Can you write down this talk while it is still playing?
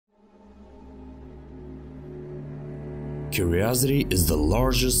Curiosity is the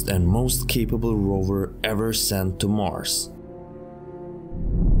largest and most capable rover ever sent to Mars.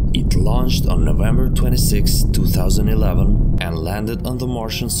 It launched on November 26, 2011 and landed on the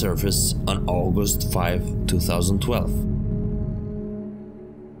Martian surface on August 5, 2012.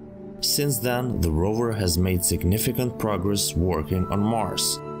 Since then, the rover has made significant progress working on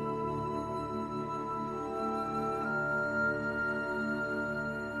Mars.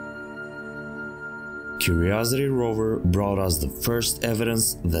 Curiosity rover brought us the first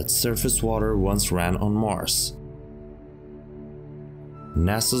evidence that surface water once ran on Mars.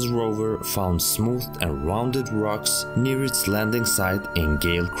 NASA's rover found smooth and rounded rocks near its landing site in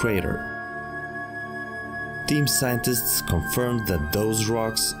Gale Crater. Team scientists confirmed that those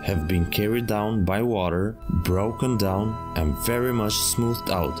rocks have been carried down by water, broken down, and very much smoothed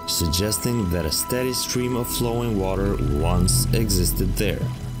out, suggesting that a steady stream of flowing water once existed there.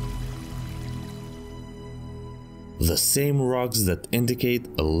 The same rocks that indicate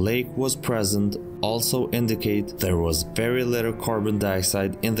a lake was present also indicate there was very little carbon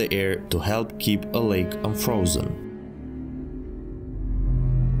dioxide in the air to help keep a lake unfrozen.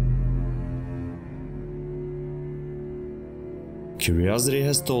 Curiosity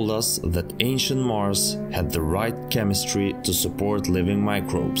has told us that ancient Mars had the right chemistry to support living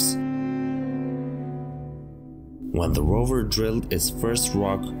microbes. When the rover drilled its first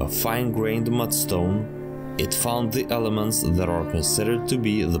rock, a fine-grained mudstone, it found the elements that are considered to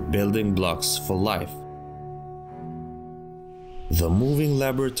be the building blocks for life. The moving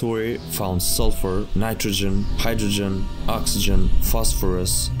laboratory found sulfur, nitrogen, hydrogen, oxygen,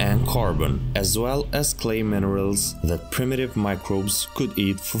 phosphorus, and carbon, as well as clay minerals that primitive microbes could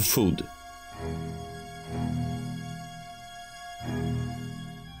eat for food.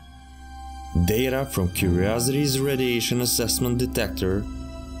 Data from Curiosity's radiation assessment detector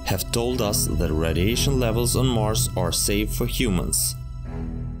have told us that radiation levels on Mars are safe for humans.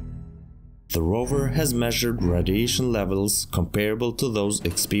 The rover has measured radiation levels comparable to those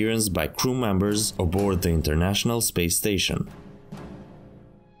experienced by crew members aboard the International Space Station.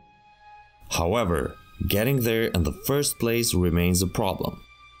 However, getting there in the first place remains a problem.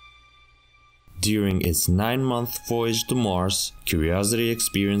 During its 9-month voyage to Mars, Curiosity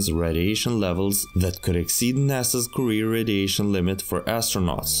experienced radiation levels that could exceed NASA's career radiation limit for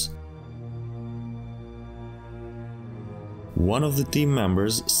astronauts. One of the team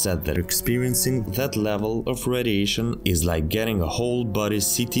members said that experiencing that level of radiation is like getting a whole body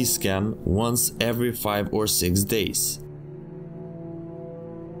CT scan once every 5 or 6 days.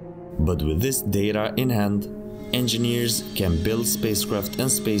 But with this data in hand, engineers can build spacecraft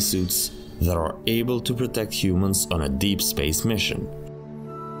and spacesuits that are able to protect humans on a deep space mission.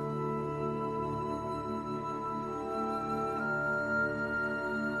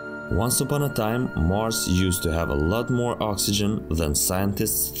 Once upon a time, Mars used to have a lot more oxygen than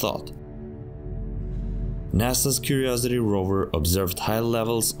scientists thought. NASA's Curiosity rover observed high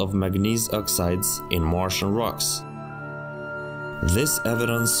levels of manganese oxides in Martian rocks. This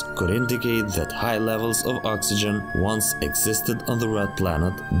evidence could indicate that high levels of oxygen once existed on the red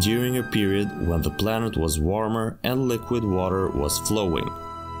planet during a period when the planet was warmer and liquid water was flowing.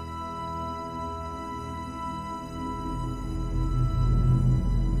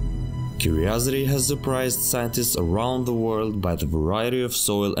 Curiosity has surprised scientists around the world by the variety of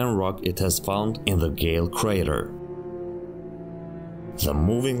soil and rock it has found in the Gale Crater. The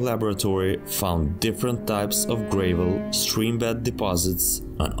moving laboratory found different types of gravel, streambed deposits,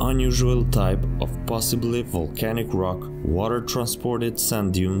 an unusual type of possibly volcanic rock, water-transported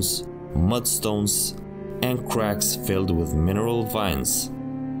sand dunes, mudstones, and cracks filled with mineral vines.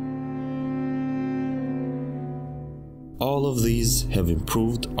 All of these have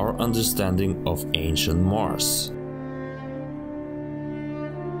improved our understanding of ancient Mars.